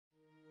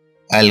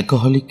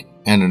Alcoholic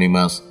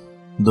anonymous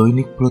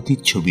দৈনিক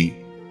প্রতিচ্ছবি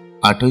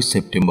 8ই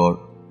September.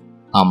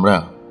 আমরা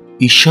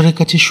ঈশ্বরের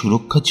কাছে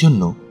সুরক্ষার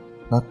জন্য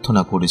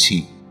প্রার্থনা করেছি।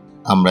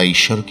 আমরা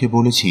ঈশ্বরকে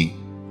বলেছি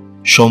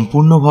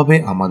সম্পূর্ণভাবে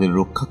আমাদের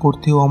রক্ষা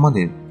করতে ও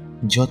আমাদের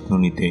যত্ন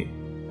নিতে।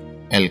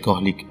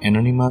 অ্যালকোহলিক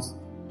অ্যানোনিমাস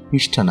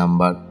পৃষ্ঠা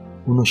নাম্বার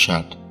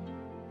 59।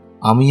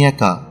 আমি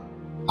একা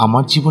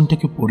আমার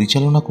জীবনটাকে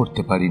পরিচালনা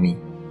করতে পারিনি।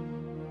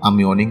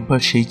 আমি অনেকবার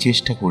সেই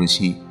চেষ্টা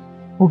করেছি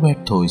ও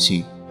ব্যর্থ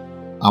হয়েছি।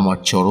 আমার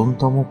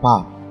চরমতম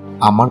পাপ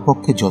আমার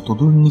পক্ষে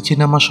যতদূর নিচে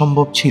নামা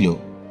সম্ভব ছিল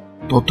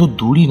তত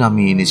দূরই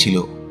নামিয়ে এনেছিল,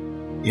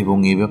 এবং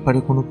এ ব্যাপারে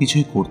কোনো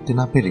কিছুই করতে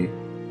না পেরে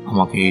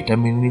আমাকে এটা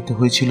মেনে নিতে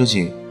হয়েছিল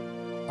যে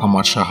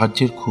আমার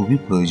সাহায্যের খুবই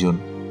প্রয়োজন।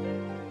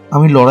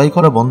 আমি লড়াই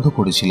করা বন্ধ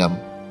করেছিলাম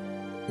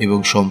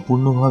এবং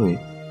সম্পূর্ণভাবে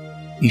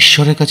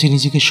ঈশ্বরের কাছে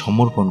নিজেকে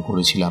সমর্পণ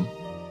করেছিলাম।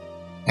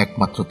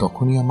 একমাত্র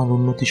তখনই আমার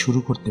উন্নতি শুরু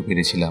করতে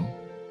পেরেছিলাম।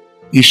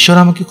 ঈশ্বর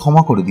আমাকে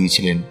ক্ষমা করে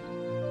দিয়েছিলেন।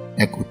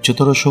 এক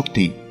উচ্চতর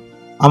শক্তি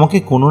আমাকে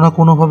কোনো না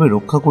কোনোভাবে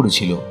রক্ষা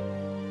করেছিল,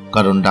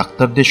 কারণ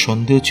ডাক্তারদের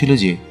সন্দেহ ছিল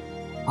যে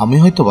আমি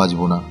হয়তো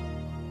বাঁচব না।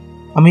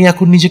 আমি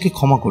এখন নিজেকে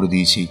ক্ষমা করে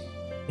দিয়েছি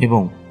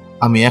এবং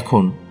আমি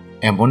এখন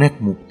এমন এক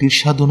মুক্তির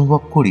স্বাদ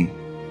অনুভব করি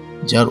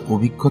যার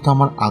অভিজ্ঞতা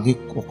আমার আগে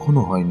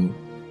কখনো হয়নি।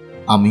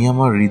 আমি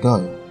আমার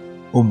হৃদয়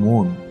ও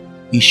মন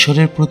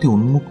ঈশ্বরের প্রতি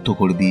উন্মুক্ত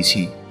করে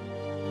দিয়েছি।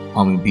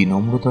 আমি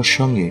বিনম্রতার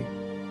সঙ্গে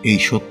এই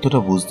সত্যটা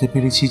বুঝতে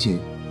পেরেছি যে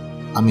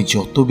আমি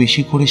যত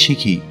বেশি করে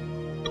শিখি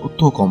তত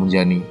কম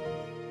জানি,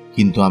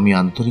 কিন্তু আমি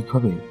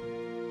আন্তরিকভাবে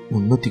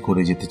উন্নতি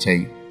করে যেতে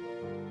চাই।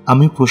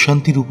 আমি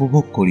প্রশান্তির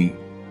উপভোগ করি,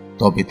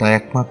 তবে তা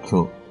একমাত্র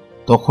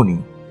তখনই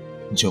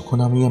যখন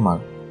আমি আমার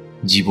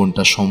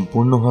জীবনটা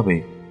সম্পূর্ণভাবে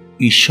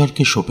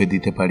ঈশ্বরকে সঁপে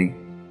দিতে পারি।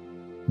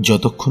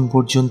 যতক্ষণ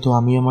পর্যন্ত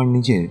আমি আমার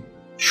নিজের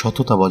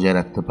সততা বজায়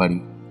রাখতে পারি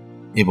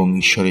এবং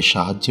ঈশ্বরের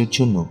সাহায্যের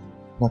জন্য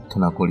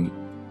প্রার্থনা করি,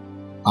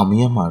 আমি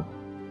আমার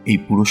এই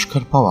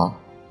পুরস্কার পাওয়া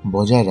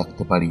বজায়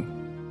রাখতে পারি।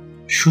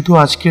 শুধু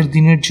আজকের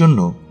দিনের জন্য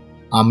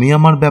আমি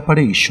আমার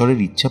ব্যাপারে ঈশ্বরের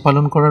ইচ্ছা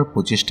পালন করার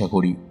প্রচেষ্টা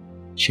করি,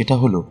 সেটা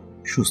হলো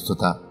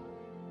সুস্থতা।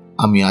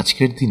 আমি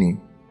আজকের দিনে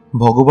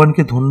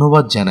ভগবানকে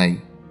ধন্যবাদ জানাই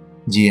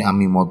যে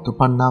আমি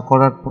মদ্যপান না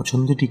করার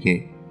পছন্দটিকে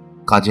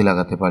কাজে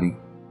লাগাতে পারি।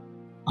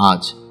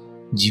 আজ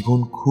জীবন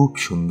খুব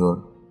সুন্দর।